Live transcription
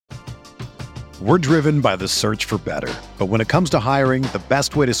We're driven by the search for better. But when it comes to hiring, the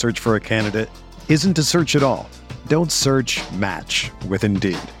best way to search for a candidate isn't to search at all. Don't search, match with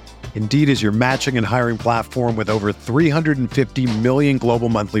Indeed. Indeed is your matching and hiring platform with over 350 million global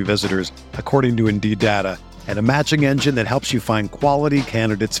monthly visitors, according to Indeed data, and a matching engine that helps you find quality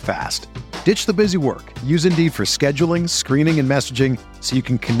candidates fast. Ditch the busy work. Use Indeed for scheduling, screening, and messaging so you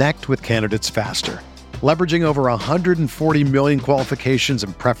can connect with candidates faster. Leveraging over 140 million qualifications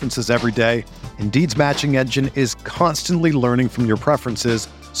and preferences every day, Indeed's matching engine is constantly learning from your preferences,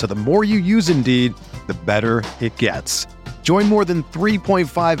 so the more you use Indeed, the better it gets. Join more than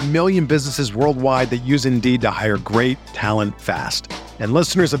 3.5 million businesses worldwide that use Indeed to hire great talent fast. And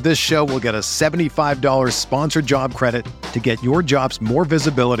listeners of this show will get a $75 sponsored job credit to get your jobs more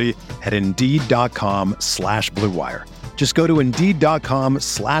visibility at Indeed.com/Blue Wire. Just go to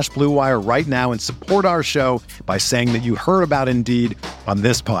Indeed.com/Blue Wire right now and support our show by saying that you heard about Indeed on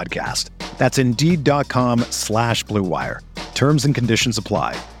this podcast. That's Indeed.com/Blue Wire. Terms and conditions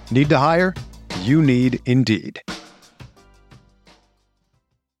apply. Need to hire? You need Indeed.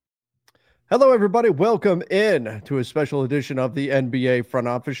 Hello, everybody. Welcome in to a special edition of the NBA Front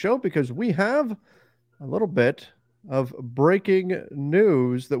Office Show because we have a little bit of breaking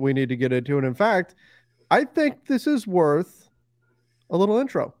news that we need to get into. And in fact, I think this is worth a little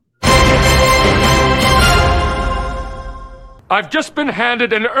intro. I've just been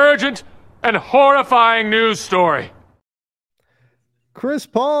handed an urgent and horrifying news story. Chris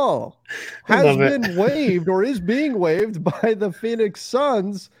Paul has been waived or is being waived by the Phoenix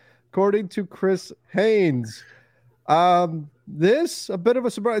Suns, according to Chris Haynes. This, a bit of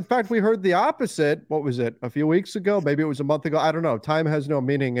a surprise. In fact, we heard the opposite. What was it? A few weeks ago? Maybe it was a month ago. I don't know. Time has no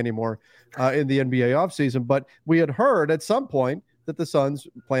meaning anymore in the NBA offseason. But we had heard at some point that the Suns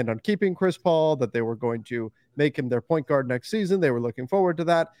planned on keeping Chris Paul, that they were going to make him their point guard next season. They were looking forward to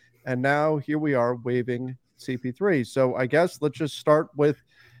that. And now here we are waiving CP3. So I guess let's just start with,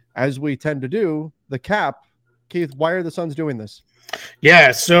 as we tend to do, the cap. Keith, why are the Suns doing this?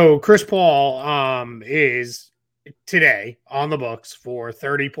 Yeah, so Chris Paul is today on the books for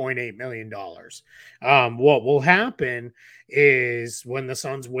 $30.8 million. What will happen is when the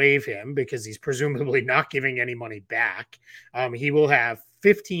Suns waive him, because he's presumably not giving any money back, he will have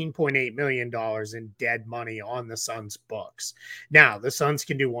 $15.8 million in dead money on the Suns' books. Now, the Suns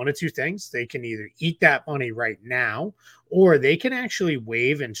can do one of two things. They can either eat that money right now, or they can actually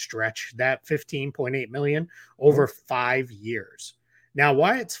waive and stretch that $15.8 million over 5 years. Now,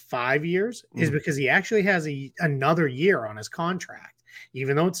 why it's 5 years is because he actually has another year on his contract.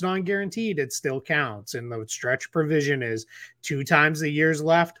 Even though it's non-guaranteed, it still counts. And the stretch provision is 2 times the years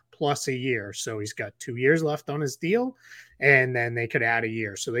left plus a year. So he's got 2 years left on his deal, and then they could add a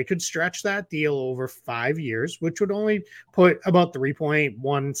year. So they could stretch that deal over 5 years, which would only put about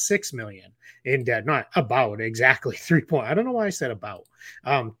 $3.16 million in debt. Not about, exactly 3 point. I don't know why I said about.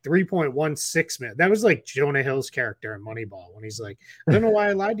 3.16 million. That was like Jonah Hill's character in Moneyball when he's like, I don't know why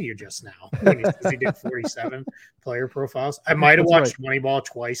I lied to you just now. When he says he did 47 player profiles. I might have watched Moneyball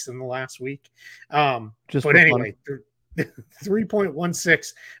twice in the last week. But anyway,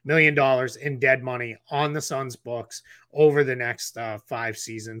 $3.16 million in dead money on the Suns' books over the next 5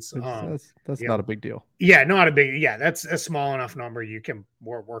 seasons. That's not a big deal. Yeah, not a big. Yeah, that's a small enough number. You can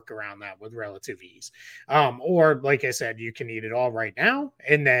work around that with relative ease. Or like I said, you can eat it all right now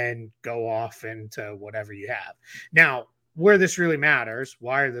and then go off into whatever you have. Now, where this really matters,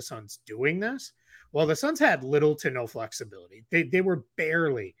 why are the Suns doing this? Well, the Suns had little to no flexibility. They were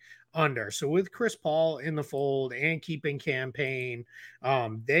barely under. So with Chris Paul in the fold and keeping campaign,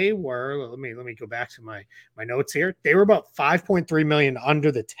 they were, let me go back to my notes here. They were about 5.3 million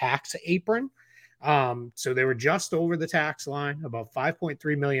under the tax apron. So they were just over the tax line, about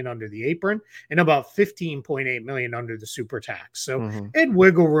 5.3 million under the apron and about 15.8 million under the super tax. So they had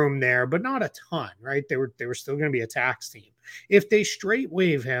wiggle room there, but not a ton, right? They were still going to be a tax team. If they straight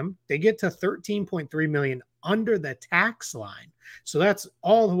waive him, they get to 13.3 million under the tax line. So that's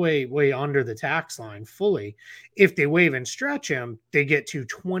all the way under the tax line fully. If they waive and stretch him, they get to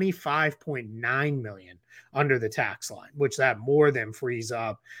 25.9 million under the tax line, which that more than frees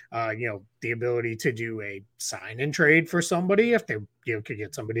up, the ability to do a sign and trade for somebody. If they could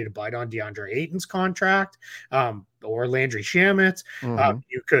get somebody to bite on DeAndre Ayton's contract, or Landry Shamit's,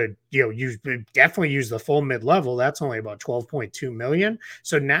 you could, you definitely use the full mid-level. That's only about 12.2 million.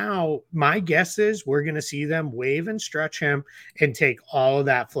 So now my guess is we're going to see them waive and stretch him and take all of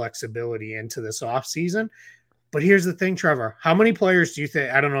that flexibility into this offseason. But here's the thing, Trevor, how many players do you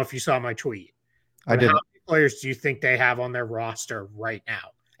think, I don't know if you saw my tweet. I did. How many players do you think they have on their roster right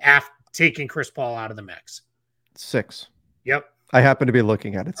now after taking Chris Paul out of the mix? 6. Yep. I happen to be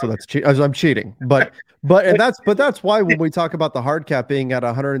looking at it, so that's I'm cheating. But that's why when we talk about the hard cap being at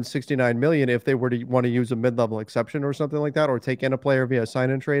 169 million, if they were to want to use a mid-level exception or something like that, or take in a player via sign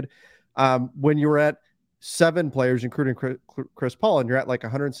and trade, when you're at 7 players, including Chris Paul, and you're at like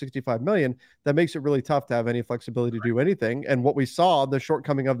 165 million, that makes it really tough to have any flexibility to do anything. And what we saw, the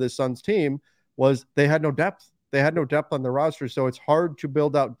shortcoming of this Suns team, was they had no depth. They had no depth on the roster, so it's hard to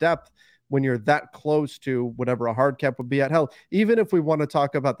build out depth when you're that close to whatever a hard cap would be at. Hell, even if we want to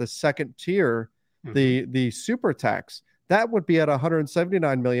talk about the second tier, the super tax, that would be at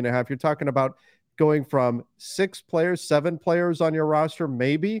 179 million and a half. You're talking about going from 7 players on your roster,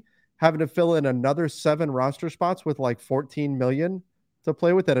 maybe having to fill in another 7 roster spots with like 14 million to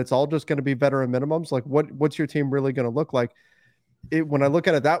play with. That it's all just going to be veteran minimums. Like what's your team really going to look like? When I look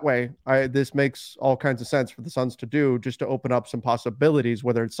at it that way, this makes all kinds of sense for the Suns to do, just to open up some possibilities,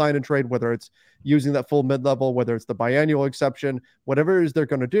 whether it's sign and trade, whether it's using that full mid-level, whether it's the biannual exception, whatever it is they're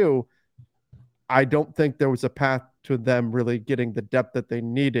going to do. I don't think there was a path to them really getting the depth that they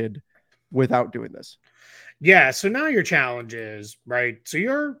needed without doing this. Yeah. So now your challenge is, right.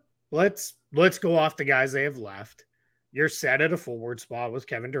 So let's go off the guys they have left. You're set at a forward spot with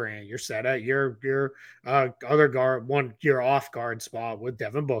Kevin Durant. You're set at your other guard, your off guard spot with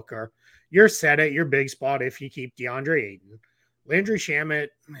Devin Booker. You're set at your big spot if you keep DeAndre Ayton. Landry Shamet,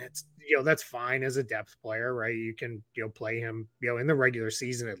 that's fine as a depth player, right? You can play him in the regular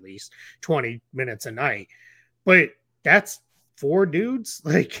season at least 20 minutes a night, but that's 4 dudes.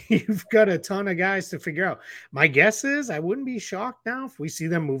 Like, you've got a ton of guys to figure out. My guess is I wouldn't be shocked now if we see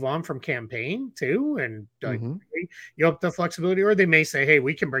them move on from campaign too, and up the flexibility, or they may say, hey,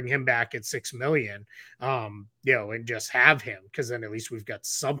 we can bring him back at 6 million, and just have him, because then at least we've got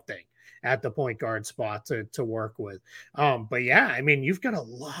something at the point guard spot to work with. But yeah, I mean, you've got a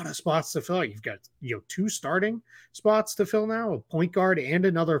lot of spots to fill. You've got 2 starting spots to fill now, a point guard and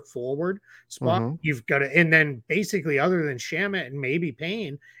another forward spot. You've got to, and then basically other than Shamet and maybe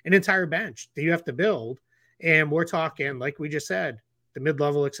Payne, an entire bench that you have to build. And we're talking, like we just said, the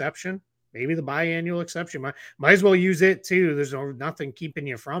mid-level exception, maybe the biannual exception. Might as well use it too. There's nothing keeping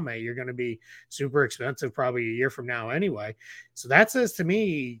you from it. You're going to be super expensive probably a year from now anyway. So that says to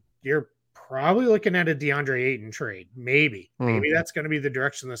me, you're probably looking at a DeAndre Ayton trade. Maybe that's going to be the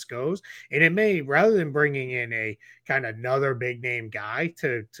direction this goes. And it may, rather than bringing in a kind of another big name guy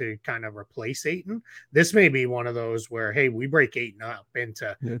to kind of replace Ayton, this may be one of those where, hey, we break Ayton up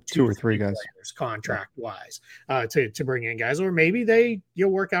into 2 or 3 guys contract wise to bring in guys, or maybe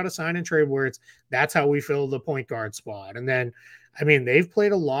you'll work out a sign and trade where that's how we fill the point guard spot. And then, I mean, they've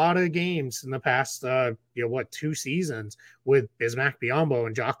played a lot of games in the past, 2 seasons with Bismack Biyombo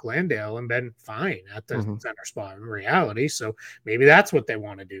and Jock Landale and been fine at the center spot in reality. So maybe that's what they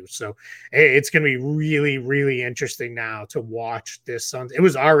want to do. So it's going to be really, really interesting now to watch this Suns. It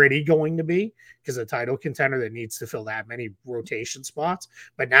was already going to be, because a title contender that needs to fill that many rotation spots.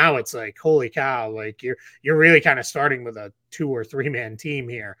 But now it's like, holy cow, like you're really kind of starting with a 2 or 3 man team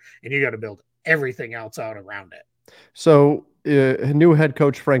here, and you got to build everything else out around it. So new head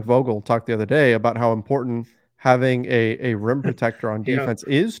coach Frank Vogel talked the other day about how important having a rim protector on defense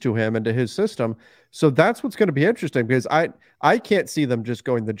is to him and to his system. So that's what's going to be interesting, because I can't see them just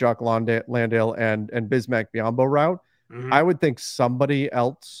going the Jock Landale and Bismack Biyombo route. I would think somebody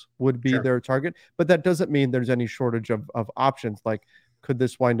else would be their target, but that doesn't mean there's any shortage of options. Like, could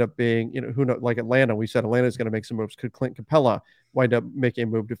this wind up being, who knows, like Atlanta, we said Atlanta's going to make some moves. Could Clint Capella wind up making a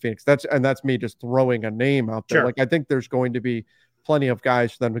move to Phoenix? That's me just throwing a name out there. Like, I think there's going to be plenty of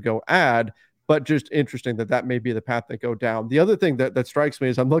guys for them to go add, but just interesting that may be the path they go down. The other thing that strikes me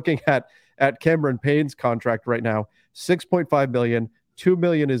is I'm looking at Cameron Payne's contract right now, $6.5 million, $2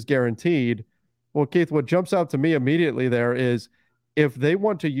 million is guaranteed. Well, Keith, what jumps out to me immediately there is, if they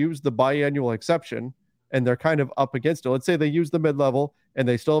want to use the biannual exception and they're kind of up against it, let's say they use the mid-level and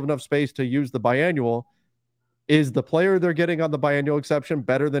they still have enough space to use the biannual, is the player they're getting on the biannual exception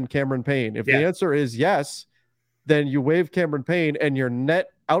better than Cameron Payne? If the answer is yes, then you waive Cameron Payne and your net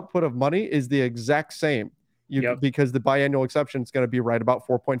output of money is the exact same, because the biannual exception is going to be right about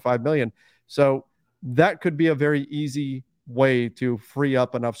 4.5 million. So that could be a very easy way to free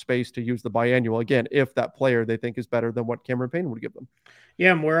up enough space to use the biannual again, if that player they think is better than what Cameron Payne would give them.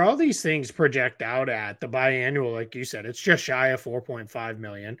 Yeah, and where all these things project out at the biannual, like you said, it's just shy of 4.5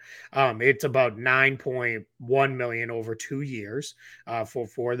 million. It's about 9.1 million over 2 years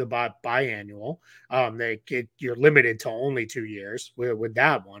for the biannual. You're limited to only 2 years with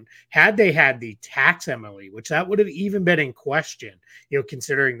that one. Had they had the tax MLE, which that would have even been in question,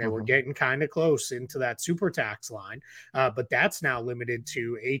 considering they were getting kind of close into that super tax line. But that's now limited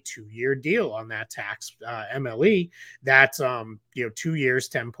to a 2-year deal on that tax MLE. That's 2 years,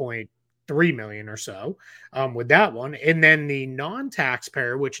 10.3 million or so with that one. And then the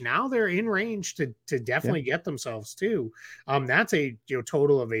non-taxpayer, which now they're in range to definitely get themselves to, that's a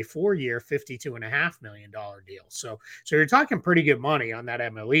total of a 4-year, $52.5 million deal. So you're talking pretty good money on that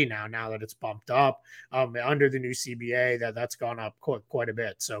MLE now that it's bumped up under the new CBA, that's gone up quite a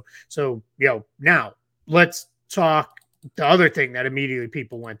bit. So now let's talk the other thing that immediately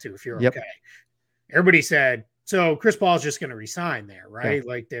people went to, if you're okay. Everybody said, so Chris Paul's just going to resign there, right? Yeah.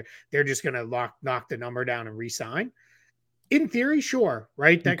 Like they're just going to knock the number down and resign. In theory, sure,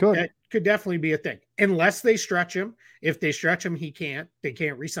 right? That could definitely be a thing, unless they stretch him. If they stretch him, they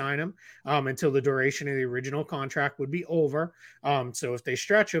can't re-sign him until the duration of the original contract would be over. So if they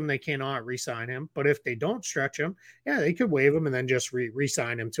stretch him, they cannot re-sign him. But if they don't stretch him, they could waive him and then just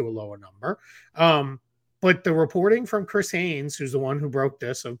re-sign him to a lower number. But the reporting from Chris Haynes, who's the one who broke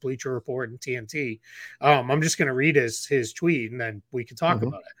this of Bleacher Report and TNT, I'm just going to read his tweet and then we can talk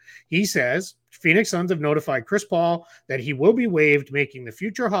about it. He says, Phoenix Suns have notified Chris Paul that he will be waived, making the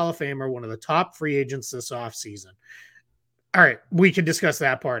future Hall of Famer one of the top free agents this offseason. All right, we can discuss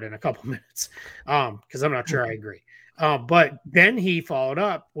that part in a couple minutes because I'm not sure I agree. But then he followed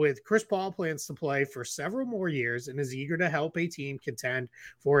up with Chris Paul plans to play for several more years and is eager to help a team contend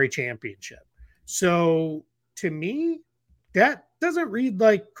for a championship. So to me, that doesn't read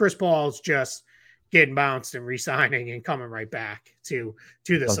like Chris Paul's just getting bounced and re-signing and coming right back to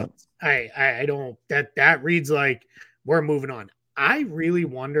the Suns. I don't, that reads like we're moving on. I really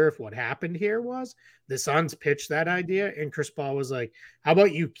wonder if what happened here was the Suns pitched that idea and Chris Paul was like, how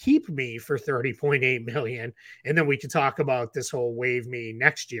about you keep me for $30.8 million and then we can talk about this whole waive me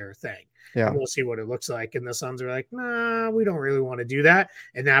next year thing. Yeah. And we'll see what it looks like. And the Suns are like, nah, we don't really want to do that.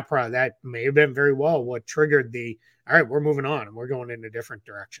 And that may have been very well what triggered all right, we're moving on and we're going in a different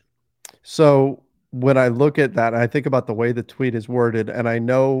direction. So when I look at that, I think about the way the tweet is worded, and I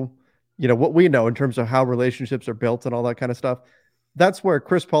know, what we know in terms of how relationships are built and all that kind of stuff. That's where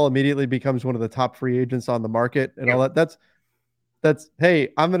Chris Paul immediately becomes one of the top free agents on the market and all that. That's, hey,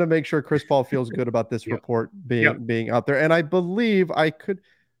 I'm going to make sure Chris Paul feels good about this report being out there. And I believe I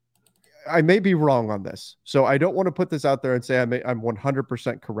may be wrong on this, so I don't want to put this out there and say I'm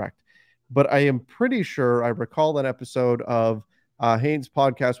 100% correct, but I am pretty sure I recall an episode of Haynes'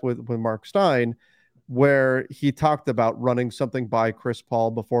 podcast with Mark Stein where he talked about running something by Chris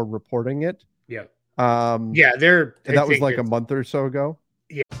Paul before reporting it. Yeah. That was like a month or so ago.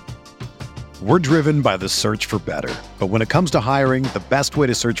 Yeah. We're driven by the search for better, but when it comes to hiring, the best way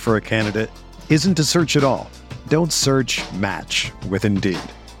to search for a candidate isn't to search at all. Don't search, match with Indeed.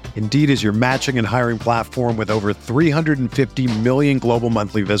 Indeed is your matching and hiring platform with over 350 million global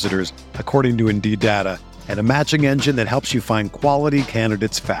monthly visitors, according to Indeed data, and a matching engine that helps you find quality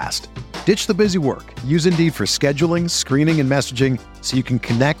candidates fast. Ditch the busy work. Use Indeed for scheduling, screening, and messaging so you can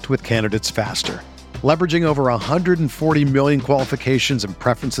connect with candidates faster. Leveraging over 140 million qualifications and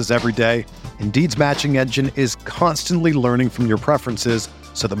preferences every day, Indeed's matching engine is constantly learning from your preferences,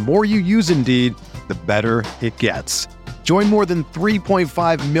 so the more you use Indeed, the better it gets. Join more than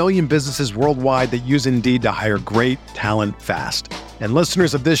 3.5 million businesses worldwide that use Indeed to hire great talent fast. And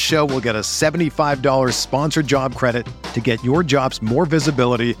listeners of this show will get a $75 sponsored job credit to get your jobs more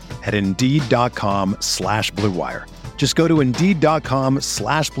visibility at Indeed.com/Blue Wire. Just go to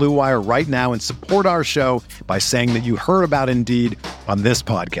Indeed.com/Blue Wire right now and support our show by saying that you heard about Indeed on this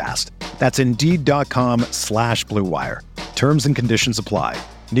podcast. That's Indeed.com/Blue Wire. Terms and conditions apply.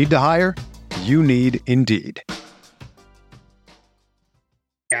 Need to hire? You need Indeed.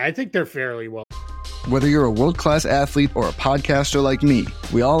 Yeah, I think they're fairly well. Whether you're a world-class athlete or a podcaster like me,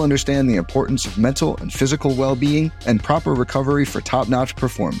 we all understand the importance of mental and physical well-being and proper recovery for top-notch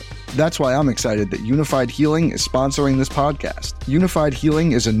performance. That's why I'm excited that Unified Healing is sponsoring this podcast. Unified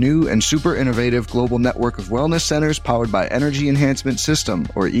Healing is a new and super innovative global network of wellness centers powered by Energy Enhancement System,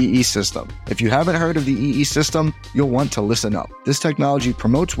 or EE System. If you haven't heard of the EE System, you'll want to listen up. This technology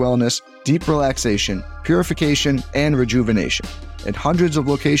promotes wellness, deep relaxation, purification, and rejuvenation. In hundreds of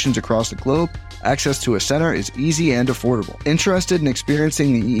locations across the globe, access to a center is easy and affordable. Interested in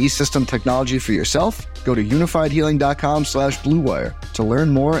experiencing the EE System technology for yourself? Go to unifiedhealing.com/Blue Wire to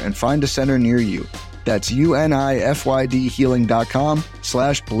learn more and find a center near you. That's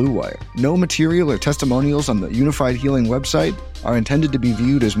unifydhealing.com/Blue Wire. No material or testimonials on the Unified Healing website are intended to be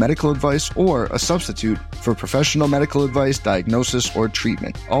viewed as medical advice or a substitute for professional medical advice, diagnosis, or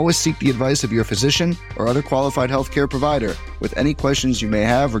treatment. Always seek the advice of your physician or other qualified healthcare provider with any questions you may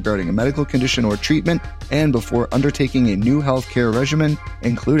have regarding a medical condition or treatment and before undertaking a new healthcare regimen,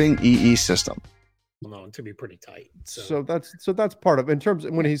 including EE system. Known to be pretty tight. So that's part of, in terms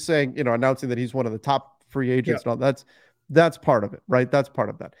of when he's saying, announcing that he's one of the top free agents, and all that's part of it, right? That's part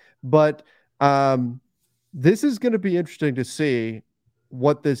of that. But this is going to be interesting to see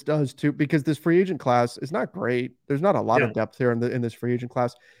what this does too, because this free agent class is not great. There's not a lot of depth here in this free agent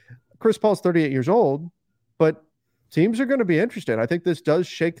class. Chris Paul's 38 years old, but teams are going to be interested. I think this does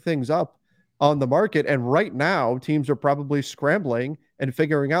shake things up on the market. And right now, teams are probably scrambling and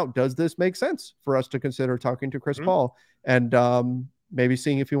figuring out, does this make sense for us to consider talking to Chris Paul and maybe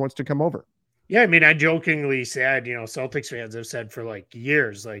seeing if he wants to come over? Yeah, I mean, I jokingly said, Celtics fans have said for like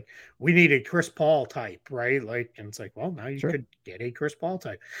years, like, we need a Chris Paul type, right? Like, and it's like, well, now you could get a Chris Paul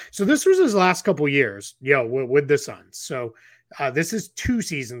type. So this was his last couple years, with the Suns. So this is 2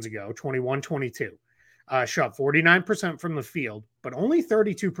 seasons ago, 21-22. Shot 49% from the field, but only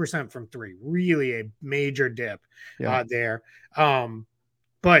 32% from 3. Really a major dip there.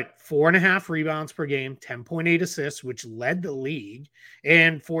 But 4.5 rebounds per game, 10.8 assists, which led the league,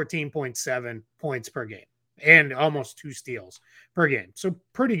 and 14.7 points per game, and almost 2 steals per game. So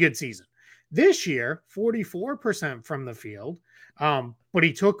pretty good season. This year, 44% from the field, but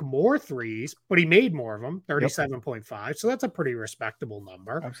he took more threes, but he made more of them, 37.5. So that's a pretty respectable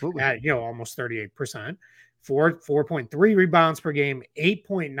number. Absolutely. At, almost 38%. 4.3 rebounds per game,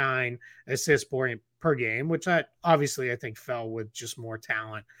 8.9 assists per game, which I think fell with just more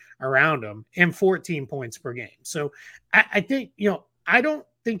talent around him, and 14 points per game. So I think, I don't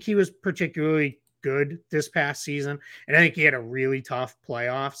think he was particularly good this past season. And I think he had a really tough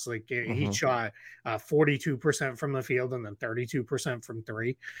playoffs. Like he shot 42% from the field and then 32% from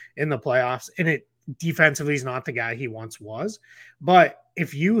 3 in the playoffs. And it defensively is not the guy he once was. But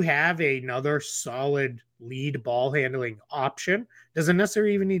if you have another solid lead ball handling option, doesn't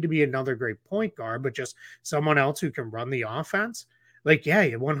necessarily even need to be another great point guard, but just someone else who can run the offense. Like, yeah,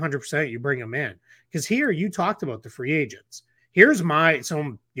 100% you bring him in. Because here you talked about the free agents. Here's my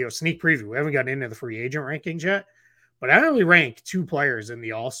sneak preview. We haven't gotten into the free agent rankings yet, but I only rank 2 players in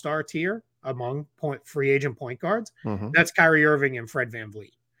the all-star tier among free agent point guards. That's Kyrie Irving and Fred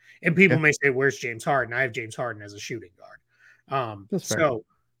VanVleet. And people may say, where's James Harden? I have James Harden as a shooting guard. So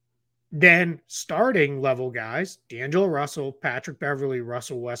then starting level guys, D'Angelo Russell, Patrick Beverley,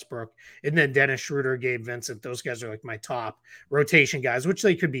 Russell Westbrook, and then Dennis Schroeder, Gabe Vincent. Those guys are like my top rotation guys, which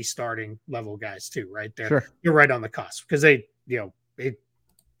they could be starting level guys too, right? They're right on the cusp because they, it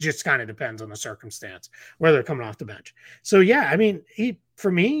just kind of depends on the circumstance where they're coming off the bench. So yeah, I mean, he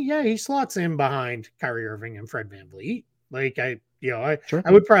slots in behind Kyrie Irving and Fred VanVleet. Like I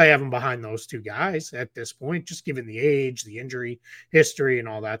would probably have him behind those 2 guys at this point, just given the age, the injury history, and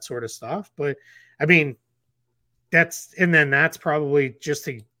all that sort of stuff. But I mean, that's probably just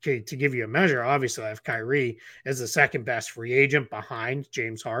to give you a measure. Obviously, I have Kyrie as the second best free agent behind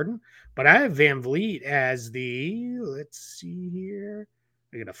James Harden, but I have VanVleet as let's see here.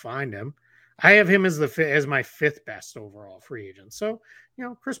 I gotta find him. I have him as my 5th best overall free agent. So,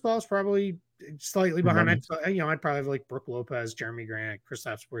 Chris Paul is probably slightly behind. I'd probably have like Brook Lopez, Jeremy Grant,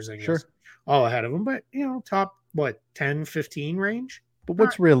 Kristaps Porzingis all ahead of him. But, top, 10, 15 range? But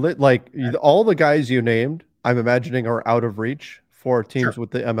what's real? Like, all the guys you named, I'm imagining are out of reach for teams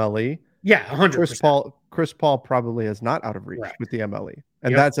with the MLE. Yeah, 100%. Chris Paul probably is not out of reach with the MLE.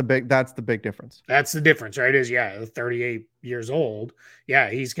 And that's the big difference. That's the difference, right? 38 years old.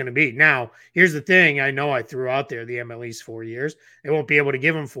 Yeah, he's going to be. Now, here's the thing. I know I threw out there the MLE's 4 years. They won't be able to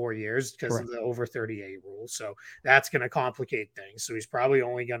give him 4 years because of the over 38 rule. So that's going to complicate things. So he's probably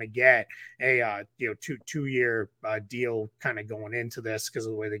only going to get a 2-year deal kind of going into this because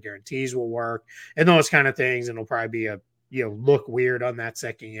of the way the guarantees will work and those kind of things. And it'll probably be look weird on that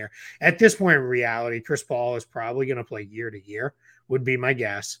second year. At this point in reality, Chris Paul is probably going to play year to year. Would be my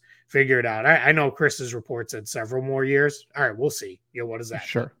guess. Figure it out. I know Chris's report said several more years. All right, we'll see. What is that?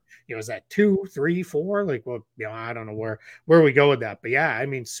 Sure. Is that 2, 3, 4? Like, well, I don't know where we go with that. But yeah, I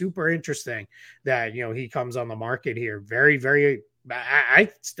mean, super interesting that, he comes on the market here. Very, very, I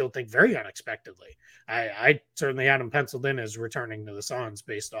still think very unexpectedly. I certainly had him penciled in as returning to the Suns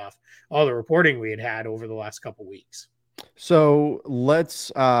based off all the reporting we had over the last couple weeks. So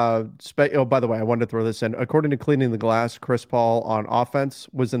let's by the way, I wanted to throw this in. According to Cleaning the Glass, Chris Paul on offense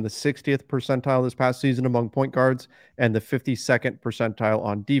was in the 60th percentile this past season among point guards and the 52nd percentile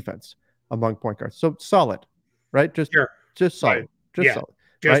on defense among point guards. So solid, right? Just solid, right. just solid,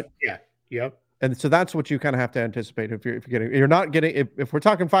 right? Yeah. Yep. And so that's what you kind of have to anticipate if you're not getting, if we're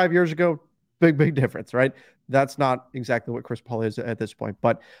talking 5 years ago, big difference, right? That's not exactly what Chris Paul is at this point.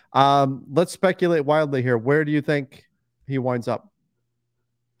 But let's speculate wildly here. Where do you think he winds up?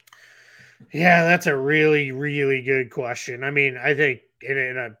 Yeah, that's a really, really good question. I mean, I think,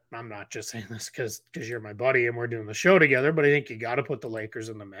 and I'm not just saying this because you're my buddy and we're doing the show together, but I think you got to put the Lakers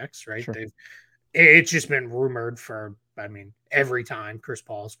in the mix, right? Sure. It's just been rumored for, I mean, every time Chris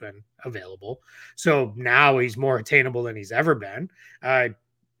Paul's been available. So now he's more attainable than he's ever been.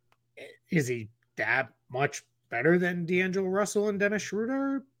 Is he that much better than D'Angelo Russell and Dennis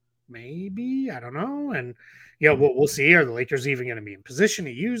Schroeder? Maybe. I don't know. And, we'll see. Are the Lakers even going to be in position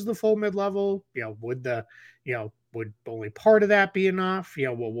to use the full mid-level? Would only part of that be enough?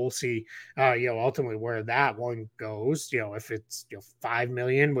 We'll see, ultimately where that one goes, if it's, $5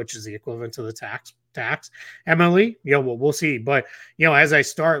 million, which is the equivalent to the tax MLE, we'll see. But, as I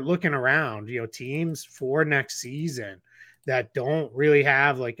start looking around, teams for next season that don't really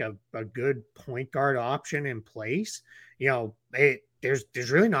have like a good point guard option in place,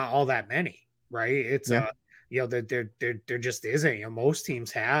 there's really not all that many, right? It's there just isn't. Most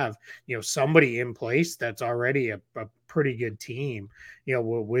teams have, somebody in place that's already a pretty good team,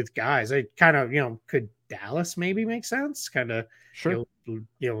 with guys. I kind of, could Dallas maybe make sense? Kind of, sure.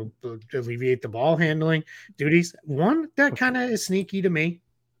 Alleviate the ball handling duties. One that kind of is sneaky to me.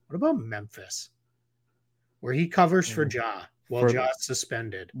 What about Memphis, where he covers for Ja while Ja's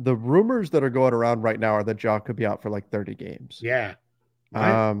suspended? The rumors that are going around right now are that Ja could be out for like 30 games. Yeah.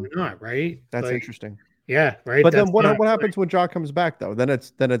 Why not, right? That's interesting. Yeah, right. But then what happens when Ja comes back though? Then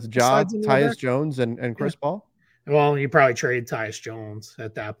it's Ja, Tyus Jones, and Chris Paul. Well, you probably trade Tyus Jones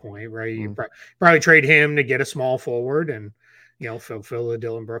at that point, right? You probably trade him to get a small forward and fill the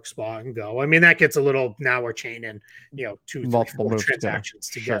Dillon Brooks spot and go. I mean, that gets a little. Now we're chaining, multiple transactions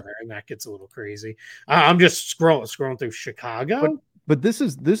together, and that gets a little crazy. I'm just scrolling through Chicago. But this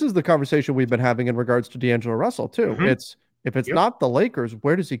is the conversation we've been having in regards to D'Angelo Russell too. Mm-hmm. If it's not the Lakers,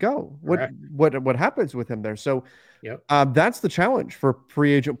 where does he go? What happens with him there? So that's the challenge for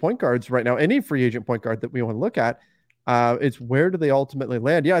free agent point guards right now. Any free agent point guard that we want to look at, it's where do they ultimately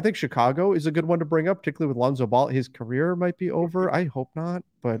land? Yeah, I think Chicago is a good one to bring up, particularly with Lonzo Ball. His career might be over. I hope not,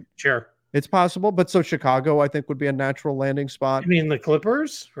 but sure, it's possible. But so Chicago, I think, would be a natural landing spot. I mean, the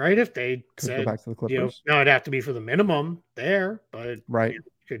Clippers, right? If they go back to the Clippers, no, it'd have to be for the minimum there, but right.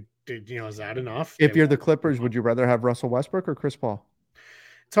 Is that enough? If you're the Clippers, would you rather have Russell Westbrook or Chris Paul?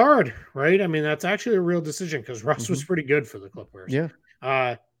 It's hard, right? I mean, that's actually a real decision because Russ was pretty good for the Clippers. Yeah.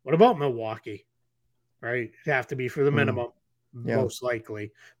 What about Milwaukee? Right? It'd have to be for the minimum, most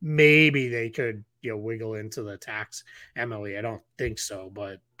likely. Maybe they could, wiggle into the tax MLE. I don't think so,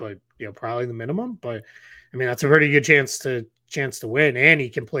 but probably the minimum. But I mean, that's a pretty good chance to win, and he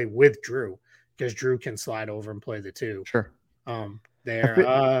can play with Drew because Drew can slide over and play the two. Sure. There,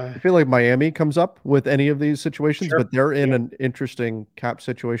 I feel like Miami comes up with any of these situations, but they're in an interesting cap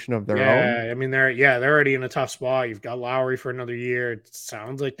situation of their own. Yeah, I mean they're already in a tough spot. You've got Lowry for another year. It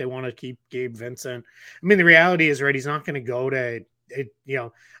sounds like they want to keep Gabe Vincent. I mean the reality is, right, he's not going to go to it.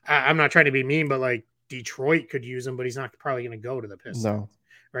 I'm not trying to be mean, but like Detroit could use him, but he's not probably going to go to the Pistons. No,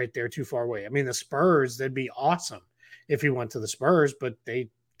 right, they're too far away. I mean the Spurs, that'd be awesome if he went to the Spurs, but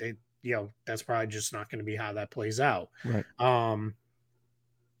they that's probably just not going to be how that plays out. Right.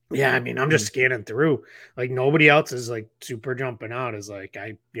 Yeah, I mean, I'm just scanning through. Like nobody else is like super jumping out as like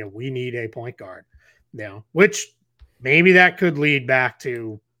we need a point guard. Which maybe that could lead back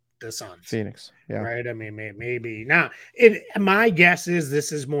to the Suns. Phoenix. Yeah. Right. I mean, maybe. Now, my guess is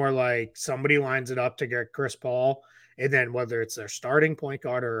this is more like somebody lines it up to get Chris Paul, and then whether it's their starting point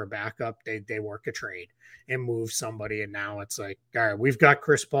guard or a backup, they work a trade and move somebody. And now it's like, all right, we've got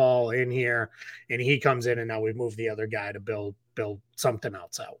Chris Paul in here, and he comes in, and now we move the other guy to build something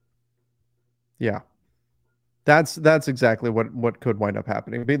else out. Yeah. That's exactly what could wind up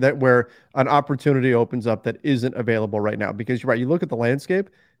happening. That where an opportunity opens up that isn't available right now, because you're right. You look at the landscape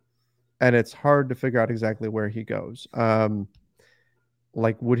and it's hard to figure out exactly where he goes.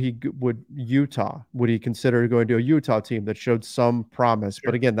 Like would Utah, would he consider going to a Utah team that showed some promise? Sure.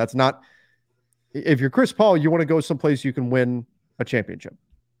 But again, that's not, if you're Chris Paul, you want to go someplace you can win a championship.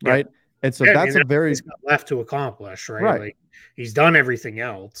 Right. And so that's a very he's got left to accomplish, right? Like he's done everything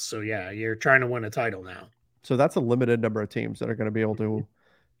else. So you're trying to win a title now. So that's a limited number of teams that are going to be able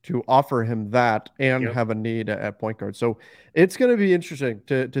to offer him that and have a need at point guard. So it's going to be interesting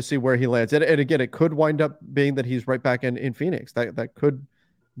to see where he lands. And again, it could wind up being that he's right back in Phoenix. That could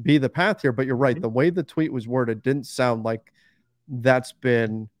be the path here. But you're right. The way the tweet was worded didn't sound like that's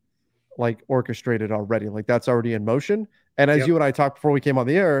been like orchestrated already. Like that's already in motion. And as Yep. you and I talked before we came on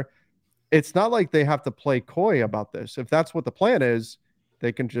the air, it's not like they have to play coy about this. If that's what the plan is,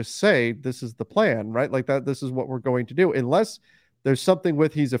 they can just say, this is the plan, right? Like that, this is what we're going to do. Unless there's something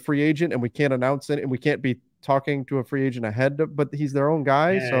with he's a free agent and we can't announce it and we can't be talking to a free agent ahead, but he's their own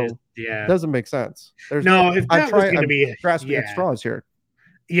guy. So it doesn't make sense. There's if that was going to be grasping at straws here.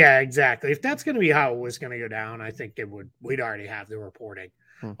 Yeah, exactly. If that's going to be how it was going to go down, I think we'd already have the reporting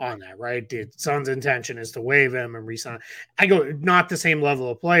on that, right? The Suns' intention is to waive him and re-sign. I go, not the same level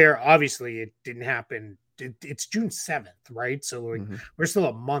of player. Obviously, it didn't happen. It's June 7th, right? So like, we're still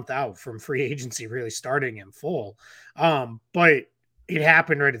a month out from free agency really starting in full. But it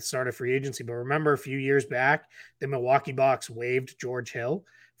happened right at the start of free agency. But remember a few years back, the Milwaukee Bucks waived George Hill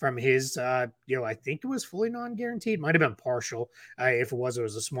from his, I think it was fully non-guaranteed. Might have been partial. If it was a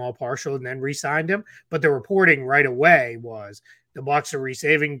small partial, and then re-signed him. But the reporting right away was the Bucks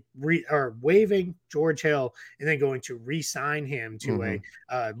are waiving George Hill and then going to re-sign him to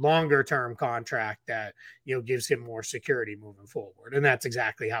a longer-term contract that gives him more security moving forward. And that's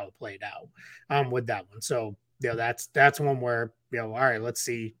exactly how it played out with that one. So that's one where all right, let's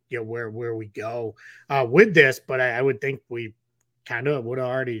see where we go with this. But I would think we kind of would have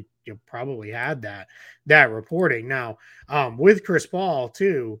already probably had that reporting. Now with Chris Paul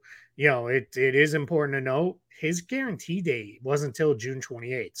too, it is important to note his guarantee date wasn't until June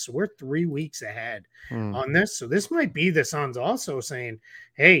 28th. So we're 3 weeks ahead on this. So this might be the Suns also saying,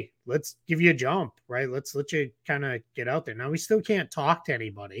 hey, let's give you a jump, right? Let's let you kind of get out there. Now we still can't talk to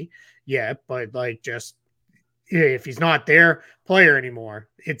anybody yet, but like just if he's not their player anymore,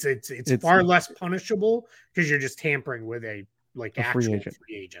 it's far less punishable because you're just tampering with a actual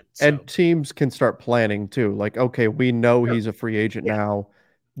free agent. So. And teams can start planning too. Like, okay, we know he's a free agent now.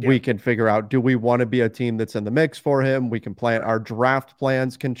 We can figure out, do we want to be a team that's in the mix for him? We can plan, our draft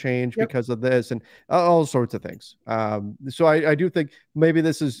plans can change because of this and all sorts of things. So I do think maybe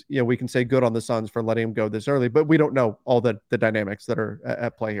this is, we can say good on the Suns for letting him go this early, but we don't know all the dynamics that are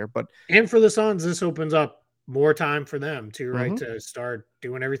at play here. And for the Suns, this opens up more time for them too, right? To start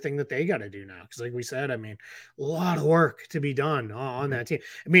doing everything that they got to do now. Because like we said, I mean, a lot of work to be done on that team.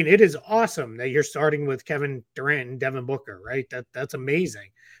 I mean, it is awesome that you're starting with Kevin Durant and Devin Booker, right? That's amazing.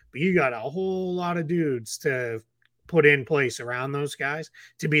 But you got a whole lot of dudes to put in place around those guys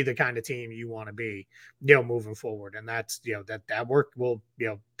to be the kind of team you want to be, moving forward. And that's, that work will,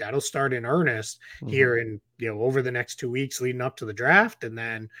 that'll start in earnest here in, over the next 2 weeks leading up to the draft. And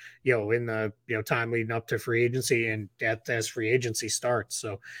then, in the, time leading up to free agency and as free agency starts.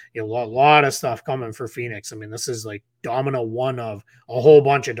 So, a lot of stuff coming for Phoenix. I mean, this is like domino one of a whole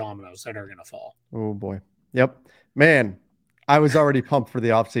bunch of dominoes that are going to fall. Oh boy. Yep, man. I was already pumped for the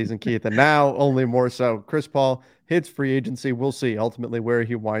offseason, Keith, and now only more so. Chris Paul hits free agency. We'll see ultimately where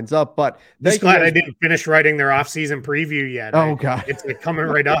he winds up. But just glad I didn't finish writing their offseason preview yet. Oh God, it's like coming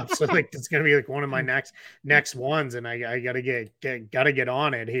right up. So like it's gonna be like one of my next ones, and I gotta get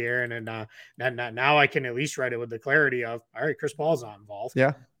on it here. And then now I can at least write it with the clarity of all right, Chris Paul's not involved.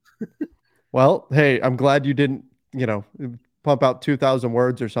 Yeah. Well, hey, I'm glad you didn't, pump out 2,000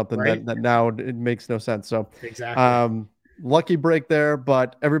 words or something that now it makes no sense. So exactly. Lucky break there,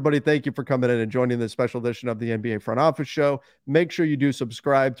 but everybody, thank you for coming in and joining this special edition of the NBA Front Office Show. Make sure you do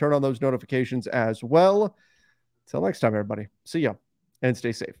subscribe, turn on those notifications as well. Till next time, everybody. See ya and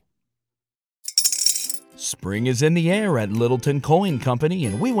stay safe. Spring is in the air at Littleton Coin Company,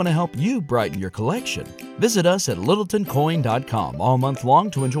 and we want to help you brighten your collection. Visit us at littletoncoin.com all month long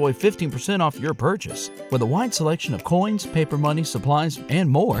to enjoy 15% off your purchase. With a wide selection of coins, paper money, supplies, and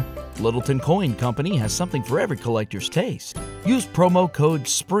more, Littleton Coin Company has something for every collector's taste. Use promo code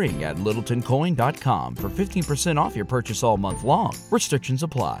SPRING at littletoncoin.com for 15% off your purchase all month long. Restrictions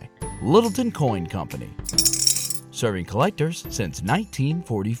apply. Littleton Coin Company. Serving collectors since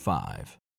 1945.